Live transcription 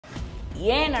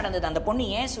ஏன் நடந்தது, அந்த பொண்ணு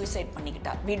ஏன் சூசைட்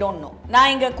பண்ணிக்கிட்டா, we don't know.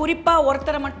 நான் இங்க குறிப்பா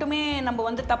ஒருத்தரை மட்டுமே நம்ம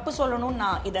வந்து தப்பு சொல்லணும்,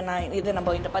 இதை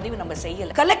நம்ம இந்த பதிவு நம்ம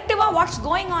செய்யல. கலெக்டிவா what's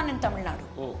going on in Tamil Nadu.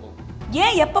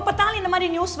 ஏன் எப்ப பார்த்தாலும் இந்த மாதிரி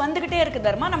நியூஸ் வந்துகிட்டே இருக்கு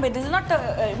தர்மா? நம்ம this is not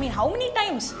I mean how many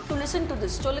times to listen to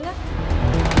this சொல்லுங்க.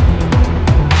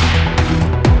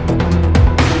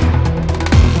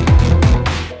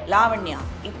 லாவண்யா,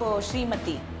 இப்போ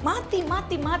ஸ்ரீமதி, மாத்தி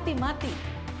மாத்தி மாத்தி மாத்தி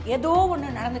ஏதோ ஒன்று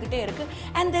நடந்துகிட்டே இருக்கு.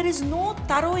 and there is no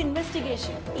thorough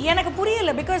investigation. எனக்கு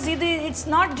புரியல, because it's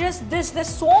not just this,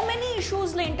 there's so many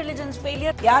issuesல intelligence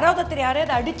failure. யாராவது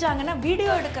அடிச்சாங்கன்னா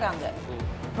வீடியோ எடுக்கிறாங்க.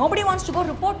 nobody wants to go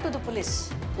report to the police.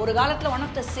 ஒரு காலத்துல one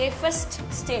of the safest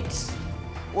states.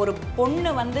 ஒரு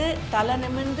பொண்ணு வந்து தலை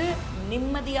நிமிர்ந்து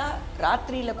நிம்மதியா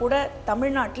ராத்திரியில கூட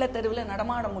தமிழ்நாட்டுல தெருவில்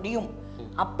நடமாட முடியும்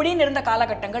அப்படின்னு இருந்த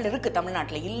காலகட்டங்கள் இருக்கு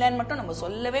தமிழ்நாட்டுல. இல்லைன்னு மட்டும் நம்ம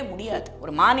சொல்லவே முடியாது.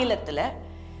 ஒரு மாநிலத்துல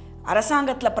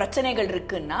அரசாங்கத்துல பிரச்சனைகள்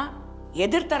இருக்குன்னா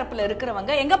எதிர்த்தரப்புல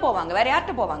இருக்கிறவங்க எங்க போவாங்க? வேற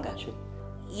யார்கிட்ட போவாங்க?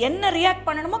 என்ன ரியாக்ட்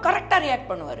பண்ணணுமோ கரெக்டா ரியாக்ட்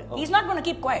பண்ணுவாரு. he is not going to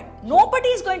keep quiet.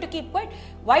 nobody is going to keep quiet.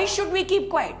 why should we keep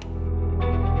quiet?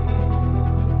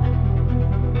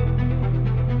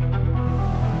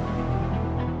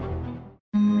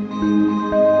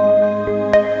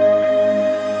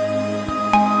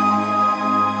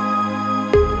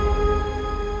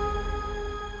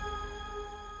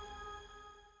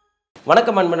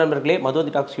 வணக்கம் அன்பு நண்பர்களே,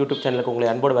 மதுவந்தி டாக்ஸ் யூடியூப் சேனலுக்கு உங்களை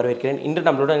அன்போடு வரவேற்கிறேன். இன்று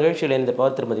நம்மளோட நிகழ்ச்சியில்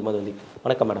இருந்திருப்பவர் திருமதி மதுவந்தி.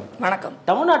 வணக்கம் மேடம். வணக்கம்.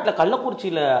 தமிழ்நாட்டில்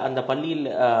கள்ளக்குறிச்சியில் அந்த பள்ளியில்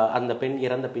அந்த பெண்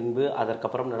இறந்த பின்பு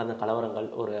அதற்கப்புறம் நடந்த கலவரங்கள்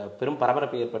ஒரு பெரும்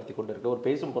பரபரப்பை ஏற்படுத்தி கொண்டு இருக்கு, ஒரு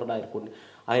பேசும் பொருளாக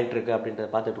ஆயிட்டு இருக்கு அப்படின்றத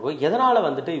பார்த்துட்டு இருக்கோம். எதனால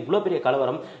வந்துட்டு இவ்வளோ பெரிய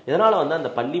கலவரம், எதனால வந்து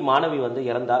அந்த பள்ளி மாணவி வந்து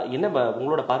இறந்தா, என்ன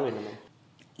உங்களோட பார்வை என்ன?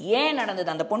 ஏன் நடந்தது,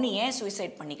 அந்த பொண்ணு ஏன்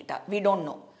சூசைட் பண்ணிக்கிட்டா, we don't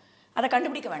know. அதை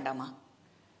கண்டுபிடிக்க வேண்டாமா?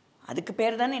 அதுக்கு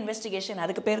பேர் தானே இன்வெஸ்டிகேஷன்,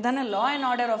 அதுக்கு பேர் தானே law and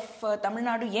order of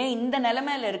Tamil Nadu. ஏன் இந்த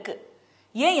நிலைமையில இருக்கு?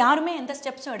 ஏன் யாருமே எந்த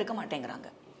ஸ்டெப்ஸும் எடுக்க மாட்டேங்கிறாங்க?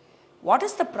 What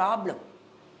is the problem?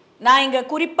 நான் இங்க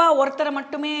குறிப்பா ஒருத்தரை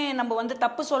மட்டுமே நம்ம வந்து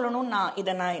தப்பு சொல்லணும்,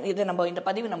 இதை நம்ம இந்த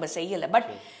பதிவு நம்ம செய்யல. But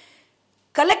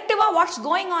கலெக்டிவா what's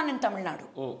going on in Tamil Nadu.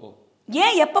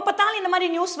 ஏன் எப்ப பார்த்தாலும் இந்த மாதிரி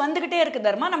நியூஸ் வந்துகிட்டே இருக்கு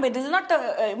தர்மா? நம்ம this is not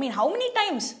I mean how many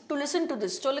times to listen to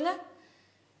this சொல்லுங்க.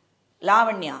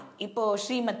 லாவண்யா, இப்போ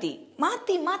ஸ்ரீமதி,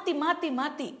 மாத்தி மாத்தி மாத்தி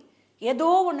மாத்தி ஏதோ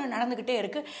ஒன்று நடந்துகிட்டே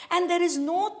இருக்கு. and there is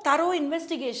no thorough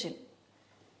investigation.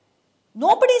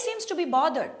 nobody seems to be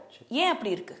bothered. ஏன்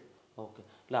அப்படி இருக்கு? ஓகே,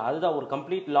 இல்ல அதுதான் ஒரு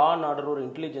கம்ப்ளீட் லா அண்ட் ஆர்டர், ஒரு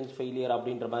இன்டெலிஜென்ஸ் ஃபெயிலியர்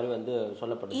அப்படின்ற மாதிரி வந்து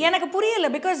சொல்லப்படுது. எனக்கு புரியல,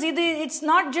 because it's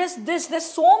not just this,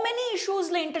 there's so many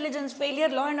issuesல intelligence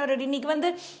failure, law and order. இன்னைக்கு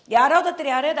வந்து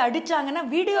யாராவது அடிச்சாங்கன்னா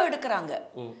வீடியோ எடுக்கிறாங்க.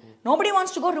 nobody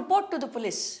wants to go report to the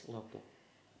police. Okay,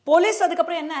 police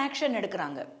அதுக்கப்புறம் என்ன ஆக்ஷன்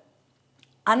எடுக்கிறாங்க?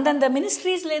 அந்தந்த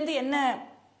மினிஸ்ட்ரீஸ்லேருந்து என்ன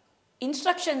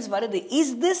இன்ஸ்ட்ரக்ஷன்ஸ் வருது?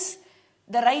 Is this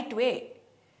the right way?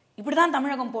 இப்படி தான்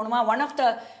தமிழகம் போகணுமா?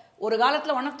 ஒரு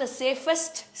காலத்தில் one of the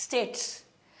safest states.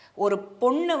 ஒரு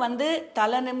பொண்ணு வந்து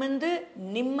தலை நிமிர்ந்து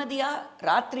நிம்மதியாக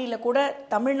ராத்திரியில் கூட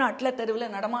தமிழ்நாட்டில்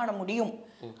தெருவில் நடமாட முடியும்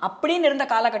அப்படின்னு இருந்த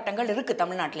காலகட்டங்கள் இருக்குது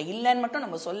தமிழ்நாட்டில். இல்லைன்னு மட்டும்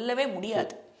நம்ம சொல்லவே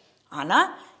முடியாது. ஆனால்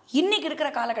இன்னைக்கு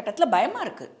இருக்கிற காலகட்டத்தில் பயமாக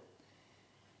இருக்குது.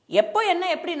 எப்போ என்ன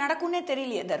எப்படி நடக்கும்னே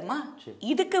தெரியலையே தர்மா.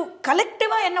 இதுக்கு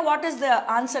கலெக்டிவா என்ன, what is the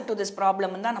answer to this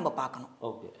problem தான் நம்ம பார்க்கணும்.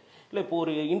 ஓகே, இல்லை இப்போ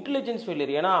ஒரு இன்டெலிஜென்ஸ்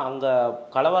ஃபெயிலியர், ஏன்னா அங்கே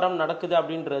கலவரம் நடக்குது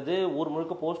அப்படின்றது ஊர்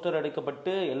முழுக்க போஸ்டர்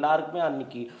அடிக்கப்பட்டு எல்லாருக்குமே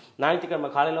அன்னைக்கு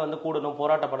ஞாயிற்றுக்கிழமை காலையில் வந்து கூடணும்,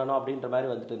 போராட்டம் பண்ணணும் அப்படின்ற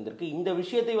மாதிரி வந்துட்டு இருந்திருக்கு. இந்த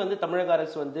விஷயத்தை வந்து தமிழக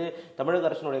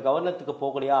அரசினுடைய கவனத்துக்கு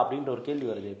போகலையா அப்படின்ற ஒரு கேள்வி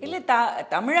வருது. இல்லை,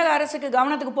 தமிழக அரசுக்கு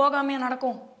கவனத்துக்கு போகாமையா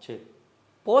நடக்கும்? சரி,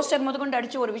 போஸ்டர் முதற்கொண்டு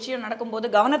அடிச்சு ஒரு விஷயம் நடக்கும்போது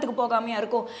கவனத்துக்கு போகாமையா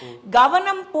இருக்கும்?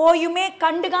 கவனம் போயுமே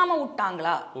கண்டுகாம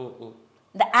விட்டாங்களா?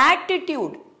 the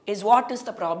attitude is what is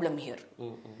the problem here.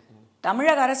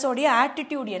 தமிழக அரசோடைய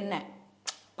ஆட்டிடியூட் என்ன?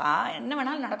 என்ன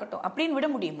வேணாலும் நடக்கட்டும் அப்படின்னு விட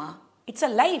முடியுமா? It's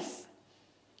a life.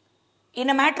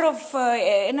 In a matter of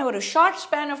என்ன ஒரு ஷார்ட்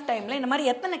ஸ்பேன் ஆஃப் டைம்ல இந்த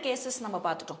மாதிரி எத்தனை கேசஸ் நம்ம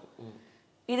பார்த்துட்டோம்.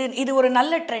 இது ஒரு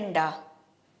நல்ல ட்ரெண்டா?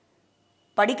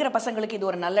 படிக்கிற பசங்களுக்கு இது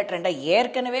ஒரு நல்ல ட்ரெண்டா?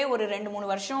 ஏற்கனவே ஒரு 2-3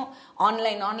 வருஷம்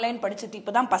ஆன்லைன் படிச்சுட்டு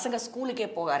இப்போ தான் பசங்க ஸ்கூலுக்கே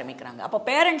போக ஆரம்பிக்கிறாங்க. அப்போ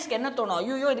பேரண்ட்ஸ்க்கு என்ன தோணும்?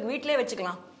 ஐயோ இதுக்கு வீட்டிலே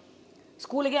வச்சுக்கலாம்,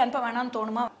 ஸ்கூலுக்கே அனுப்ப வேணாம்னு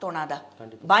தோணுமா? தோணாதா?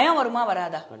 பயம் வருமா?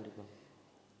 வராதா?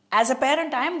 As a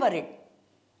parent I am worried.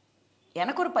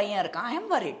 எனக்கு ஒரு பையன் இருக்கான், I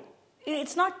am worried.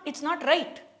 It's not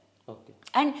right.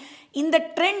 And இந்த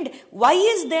trend, why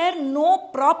is there no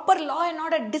proper law and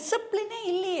order? டிசிப்ளினே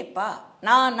இல்லையேப்பா.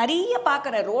 நான் நிறைய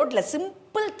பார்க்குறேன் ரோட்ல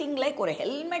சிம்பிள் திங் லைக் ஒரு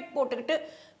ஹெல்மெட் போட்டுக்கிட்டு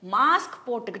மாஸ்க்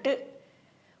போட்டுக்கிட்டு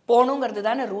போகணுங்கிறது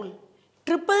தானே ரூல்.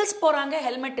 ட்ரிபிள்ஸ் போகிறாங்க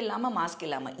ஹெல்மெட் இல்லாமல் மாஸ்க்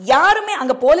இல்லாமல். யாருமே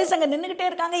அங்கே போலீஸ் அங்கே நின்றுக்கிட்டே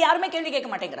இருக்காங்க, யாருமே கேள்வி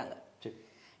கேட்க மாட்டேங்கிறாங்க.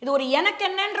 இது ஒரு எனக்கு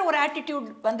என்னன்ற ஒரு ஆட்டிடியூட்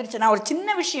வந்துருச்சு. நான் ஒரு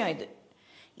சின்ன விஷயம்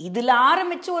இதில்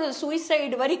ஆரம்பித்து ஒரு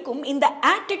சூசைடு வரைக்கும் இந்த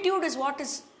attitude is what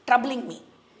is troubling me.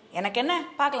 எனக்கு என்ன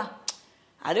பார்க்கலாம்,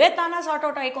 அதுவே தானா சார்ட்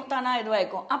அவுட் ஆயிக்கும், தானா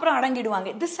இதுவாயிக்கும், அப்புறம்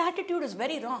அடங்கிடுவாங்க. This attitude is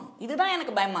very wrong. இதுதான்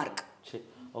எனக்கு பயமா இருக்கு. சரி,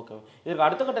 ஓகே. இதற்கு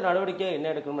அடுத்த கட்ட நடவடிக்கை என்ன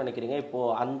எடுக்கணும்னு நினைக்கிறீங்க? இப்போ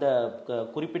அந்த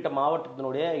குறிப்பிட்ட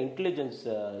மாவட்டத்தினுடைய இன்டெலிஜென்ஸ்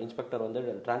இன்ஸ்பெக்டர் வந்து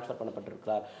டிரான்ஸ்ஃபர்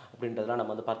பண்ணப்பட்டிருக்கிறார் அப்படின்றதெல்லாம்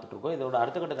நம்ம வந்து பார்த்துட்டு இருக்கோம். இதோட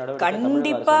அடுத்த கட்ட நடவடிக்கை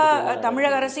கண்டிப்பா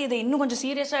தமிழக அரசு இதை இன்னும் கொஞ்சம்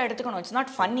சீரியஸா எடுத்துக்கணும். It's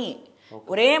not funny.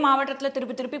 ஒரே மாவட்டத்தில்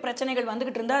திருப்பி திருப்பி பிரச்சனைகள்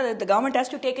வந்துகிட்டு இருந்தா the government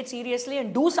has to take it seriously and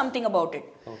do something about it.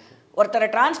 ஒருத்தரை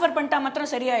டிரான்ஸ்ஃபர் பண்ணிட்டா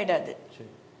மாத்திரம் சரியாயிடாது.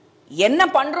 என்ன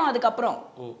பண்றோம் அதுக்கப்புறம்,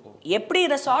 எப்படி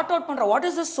இதை சார்ட் அவுட் பண்றோம், what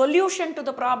is the solution to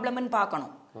the ப்ராப்ளம்னு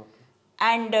பார்க்கணும்.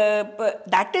 And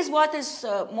that is what is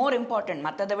more important.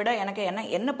 மற்றதை விட எனக்கு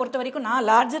என்னை பொறுத்த வரைக்கும் நான்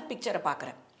லார்ஜர் பிக்சரை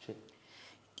பார்க்குறேன்.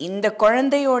 இந்த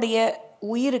குழந்தையோடைய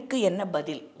உயிருக்கு என்ன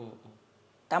பதில்?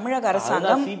 தமிழக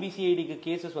அரசாங்கம் சிபிசிஐடிக்கு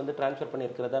கேसेस வந்து ட்ரான்ஸ்ஃபர்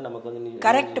பண்ணியிருக்கிறதா நமக்கு வந்து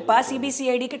கரெக்ட்பா,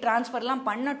 சிபிசிஐடிக்கு ட்ரான்ஸ்ஃபர்லாம்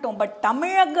பண்ணட்டும். பட்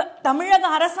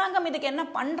தமிழக அரசாங்கம் இதுக்கு என்ன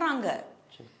பண்றாங்க?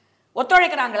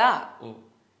 ஒத்துழைக்கிறாங்களா?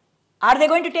 Are they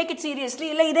going to take it seriously?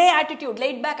 இல்லை இதே attitude,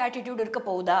 laid back attitude இருக்க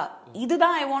போகுதா?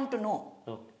 இதுதான் I want to know.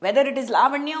 Whether it is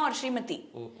Lavanya or Srimati.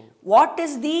 What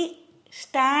is the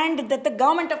stand that the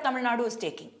government of Tamil Nadu is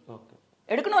taking?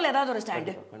 எடுக்கணும்ல ஏதாவது ஒரு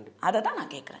stand. அதை தான்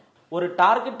நான் கேட்குறேன். ஒரு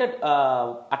டார்கெட்டட்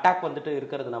அட்டாக் வந்துட்டு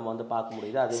இருக்கிறது நம்ம வந்து பார்க்க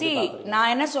முடியுது. அது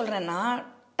நான் என்ன சொல்றேன்னா,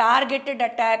 targeted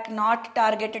attack, not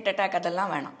targeted attack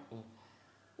அதெல்லாம் வேணாம்.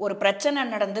 ஒரு பிரச்சனை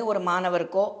நடந்து ஒரு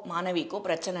மாணவருக்கோ மாணவிக்கோ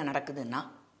பிரச்சனை நடக்குதுன்னா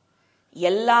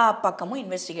எல்லா பக்கமும்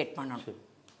இன்வெஸ்டிகேட் பண்ணணும்.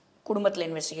 குடும்பத்தில்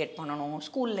இன்வெஸ்டிகேட் பண்ணணும்,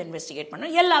 ஸ்கூலில் இன்வெஸ்டிகேட்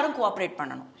பண்ணணும், எல்லாரும் கோஆப்ரேட்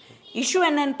பண்ணணும். இஷ்யூ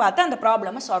என்னன்னு பார்த்தா அந்த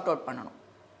ப்ராப்ளமை சார்ட் அவுட் பண்ணணும்.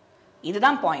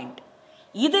 இதுதான் பாயிண்ட்.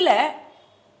 இதில்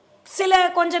சில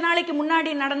கொஞ்ச நாளைக்கு முன்னாடி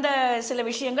நடந்த சில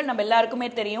விஷயங்கள் நம்ம எல்லாருக்குமே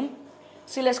தெரியும்.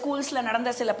 சில ஸ்கூல்ஸில் நடந்த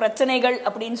சில பிரச்சனைகள்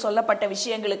அப்படின்னு சொல்லப்பட்ட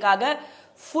விஷயங்களுக்காக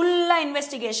ஃபுல்லாக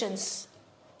இன்வெஸ்டிகேஷன்ஸ்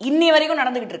இன்னி வரைக்கும்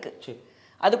நடந்துகிட்டு இருக்கு.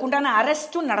 அதுக்குண்டான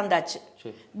அரெஸ்டும் நடந்தாச்சு.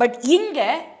 பட் இங்க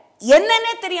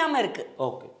என்னன்னே தெரியாம இருக்கு.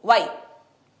 வை?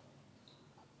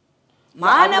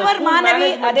 மாணவர் மாணவி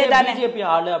அதே தானே பிஜேபி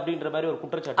ஆளு அப்படின்ற மாதிரி ஒரு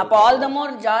குற்றச்சாட்டு. அப்போ ஆல் த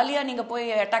மோர் ஜாலியா நீங்க போய்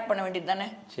அட்டாக் பண்ண வேண்டியது தானே.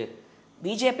 சரி,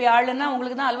 பிஜேபி ஆளுன்னா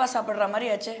உங்களுக்கு தான் அல்வா சாப்பிடுற மாதிரி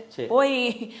ஆச்சு. போய்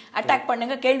அட்டாக்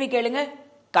பண்ணுங்க, கேள்வி கேளுங்க.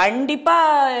 கண்டிப்பா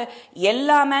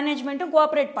எல்லா மேனேஜ்மெண்ட்டும்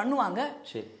கோஆபரேட் பண்ணுவாங்க.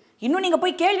 இன்னும் நீங்க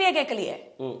போய் கேள்வியே கேட்கலையே,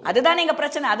 அதுதான் நீங்க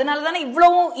பிரச்சனை. அதனால தானே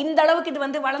இவ்வளவும் இந்த அளவுக்கு இது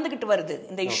வந்து வளர்ந்துகிட்டு வருது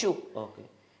இந்த இஷ்யூ.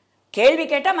 கேள்வி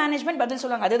கேட்டா மேனேஜ்மெண்ட் பதில்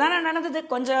சொல்லுவாங்க. அதுதானே நடந்தது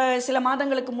கொஞ்சம் சில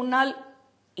மாதங்களுக்கு முன்னால்.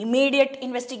 Immediate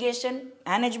investigation,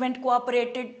 management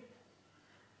cooperated,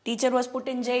 teacher was put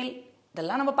in jail,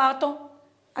 இதெல்லாம் நம்ம பார்த்தோம்.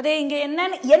 அதே இங்க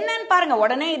என்னன்னு பாருங்க.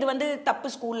 உடனே இது வந்து தப்பு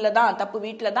ஸ்கூல்ல தான், தப்பு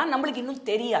வீட்டில் தான், நம்மளுக்கு இன்னும்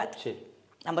தெரியாது.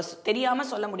 நம்ம தெரியாம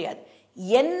சொல்ல முடியாது.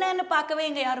 என்னன்னு பார்க்கவே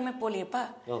இங்க யாருமே போலியப்பா.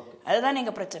 அதுதான்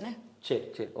எங்க பிரச்சனை. சரி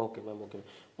சரி, ஓகே மேம், ஓகே.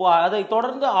 இப்போ அதை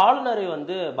தொடர்ந்து ஆளுநரை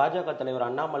வந்து பாஜக தலைவர்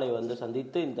அண்ணாமலை வந்து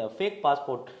சந்தித்து இந்த ஃபேக்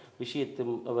பாஸ்போர்ட்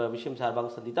விஷயம் சார்பாக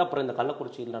சந்தித்து, அப்புறம் இந்த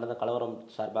கள்ளக்குறிச்சியில் நடந்த கலவரம்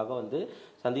சார்பாக வந்து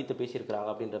சந்தித்து பேசியிருக்கிறாங்க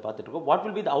அப்படின்றத பார்த்துட்டு இருக்கோம். What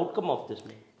will be the outcome of this?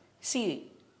 C,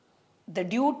 the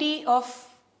duty of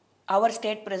our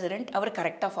state president அவர்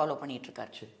கரெக்டாக ஃபாலோ பண்ணிட்டு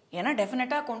இருக்காரு. ஏன்னா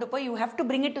டெஃபினட்டாக கொண்டு போய் you have to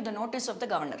bring it to the notice of the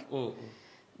governor.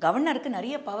 கவர்னருக்கு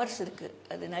நிறைய பவர்ஸ் இருக்கு.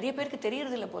 அது நிறைய பேருக்கு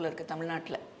தெரியறது இல்லை போல இருக்கு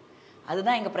தமிழ்நாட்டில்.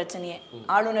 அதுதான் எங்கள் பிரச்சனையே.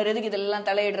 ஆளுநர் எதுக்கு இதெல்லாம்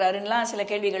தலையிடுறாருன்னெலாம் சில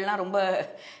கேள்விகள்லாம் ரொம்ப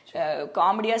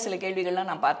காமெடியாக சில கேள்விகள்லாம்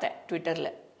நான் பார்த்தேன்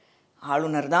ட்விட்டரில்.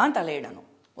 ஆளுநர் தான் தலையிடணும்.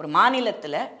 ஒரு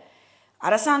மாநிலத்தில்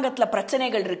அரசாங்கத்தில்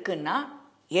பிரச்சனைகள் இருக்குன்னா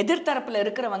எதிர்த்தரப்பில்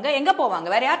இருக்கிறவங்க எங்கே போவாங்க?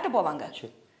 வேற யார்கிட்ட போவாங்க?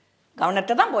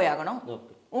 கவர்னர்கிட்ட தான் போயாகணும்.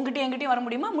 உங்ககிட்ட எங்கிட்டையும் வர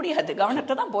முடியுமா? முடியாது.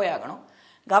 கவர்னர்கிட்ட தான் போயாகணும்.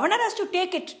 Governor has to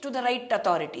take it to the right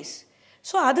authorities.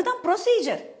 So அதுதான்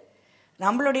ப்ரொசீஜர்.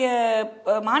 நம்மளுடைய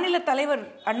மாநில தலைவர்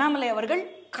அண்ணாமலை அவர்கள்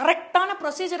கரெக்டான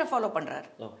ப்ரொசீஜரை ஃபாலோ பண்ணுறாரு.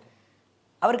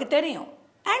 அவருக்கு தெரியும்.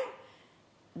 அண்ட்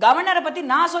கவர்னரை பற்றி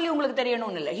நான் சொல்லி உங்களுக்கு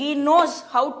தெரியணும்னு இல்லை. He knows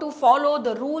how to follow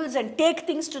the rules and take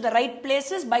things to the right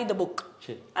places by the book.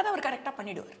 அதை அவர் கரெக்டாக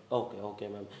பண்ணிடுவார். Okay okay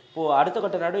ma'am. இப்போ அடுத்த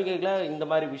கட்ட நடவடிக்கைகளை இந்த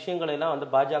மாதிரி விஷயங்கள் எல்லாம் வந்து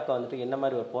பாஜக வந்துட்டு என்ன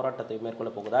மாதிரி ஒரு போராட்டத்தை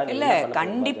மேற்கொள்ள போகுதா? இல்லை,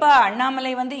 கண்டிப்பா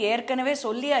அண்ணாமலை வந்து ஏற்கனவே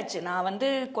சொல்லியாச்சு, நான் வந்து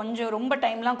கொஞ்சம் ரொம்ப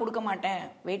டைம்லாம் கொடுக்க மாட்டேன்,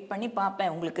 வெயிட் பண்ணி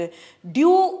பார்ப்பேன், உங்களுக்கு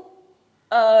due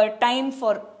time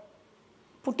for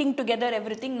pudding together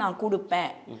everything நான்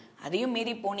கொடுப்பேன், அதையும்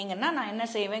மீறி போனீங்கன்னா நான் என்ன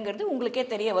செய்வேங்கிறது உங்களுக்கே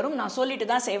தெரிய வரும், நான் சொல்லிட்டு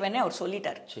தான் செய்வேன்னு அவர்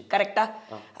சொல்லிட்டார். கரெக்டா?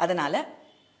 அதனால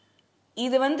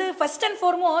இது வந்து ஃபர்ஸ்ட் அண்ட்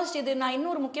ஃபார்மோஸ்ட், இது நான்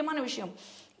இன்னொரு முக்கியமான விஷயம்,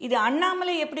 இது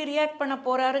அண்ணாமலை எப்படி ரியாக்ட் பண்ண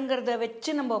போறாருங்கிறத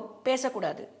வச்சு நம்ம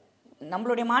பேசக்கூடாது.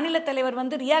 நம்மளுடைய மாநில தலைவர்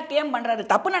வந்து ரியாக்ட் ஏன் பண்றாரு?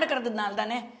 தப்பு நடக்கிறதுனால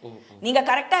தானே. நீங்க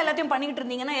கரெக்டா எல்லாத்தையும் பண்ணிக்கிட்டு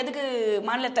இருந்தீங்கன்னா எதுக்கு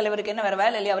மாநில தலைவருக்கு என்ன வேற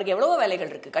வேலை இல்லையா? அவருக்கு எவ்வளவோ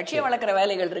வேலைகள் இருக்கு, கட்சியை வளர்க்குற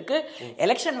வேலைகள் இருக்கு,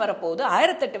 எலெக்ஷன் வரப்போகுது,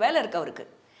 1008 வேலை இருக்கு அவருக்கு.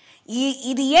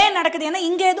 இது ஏன் நடக்குது? ஏன்னா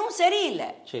இங்க எதுவும் சரியில்லை.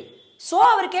 சோ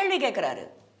அவர் கேள்வி கேட்கிறாரு.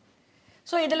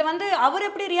 சோ இதுல வந்து அவர்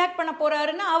எப்படி ரியாக்ட் பண்ண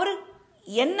போறாருன்னா, அவரு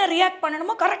என்ன ரியாக்ட்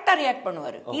பண்ணணுமோ கரெக்டா ரியாக்ட்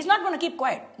பண்ணுவாரு. He is not going to keep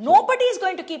quiet. Nobody is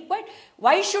going to keep quiet.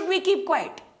 Why should we keep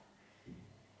quiet?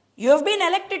 You have been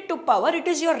elected to power. It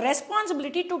is your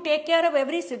responsibility to take care of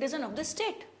every citizen of the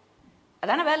state.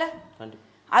 அதான வேலை.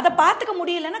 அதை பார்த்துக்க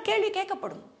முடியலன்னா கேள்வி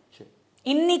கேட்கப்படும்.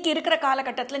 இன்னைக்கு இருக்கிற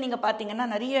காலகட்டத்தில் நீங்க பாத்தீங்கன்னா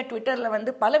நிறைய ட்விட்டர்ல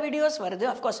வந்து பல வீடியோஸ் வருது.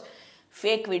 அஃப்கோர்ஸ்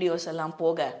ஃபேக் வீடியோஸ் எல்லாம்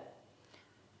போக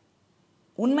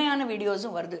உண்மையான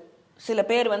வீடியோஸும் வருது. சில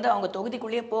பேர் வந்து அவங்க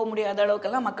தொகுதிக்குள்ளேயே போக முடியாத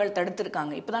அளவுக்கெல்லாம் மக்கள்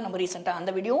தடுத்துருக்காங்க. இப்போதான் நம்ம ரீசெண்டாக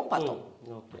அந்த வீடியோவும் பார்த்தோம்.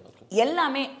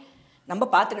 எல்லாமே நம்ம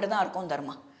பார்த்துக்கிட்டு தான் இருக்கோம்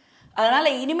தர்மா. அதனால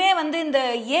இனிமே வந்து இந்த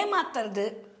ஏமாத்துறது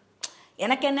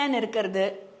எனக்கு என்னன்னு இருக்கிறது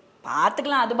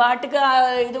பார்த்துக்கலாம், அது பாட்டுக்கு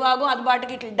இதுவாகும், அது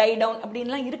பாட்டுக்கு இட் டை டவுன்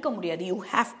அப்படின்லாம் இருக்க முடியாது. You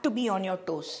have to be on your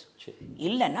dose.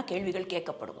 இல்லைன்னா கேள்விகள்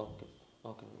கேட்கப்படும். ஓகே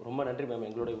ஓகே, ரொம்ப நன்றி மேம்.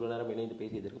 எங்களோட இவ்வளோ நேரம் இணைந்து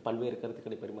பேசியதற்கு பல்வேறு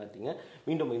கருத்துக்களை பரிமாற்றிங்க.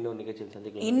 மீண்டும் இன்னொரு நிகழ்ச்சியில்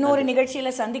சந்திக்கலாம். இன்னொரு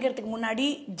நிகழ்ச்சியில் சந்திக்கிறதுக்கு முன்னாடி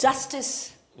ஜஸ்டிஸ்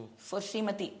ஃபார்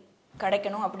ஸ்ரீமதி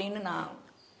கிடைக்கணும் அப்படின்னு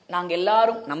நாங்கள்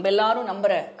எல்லாரும்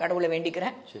நம்புற கடவுளை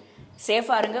வேண்டிக்கிறேன்.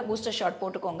 சேஃபாக இருங்க, பூஸ்டர் ஷாட்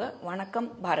போட்டுக்கோங்க. வணக்கம்.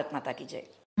 பாரத் மாதா கி ஜெய்.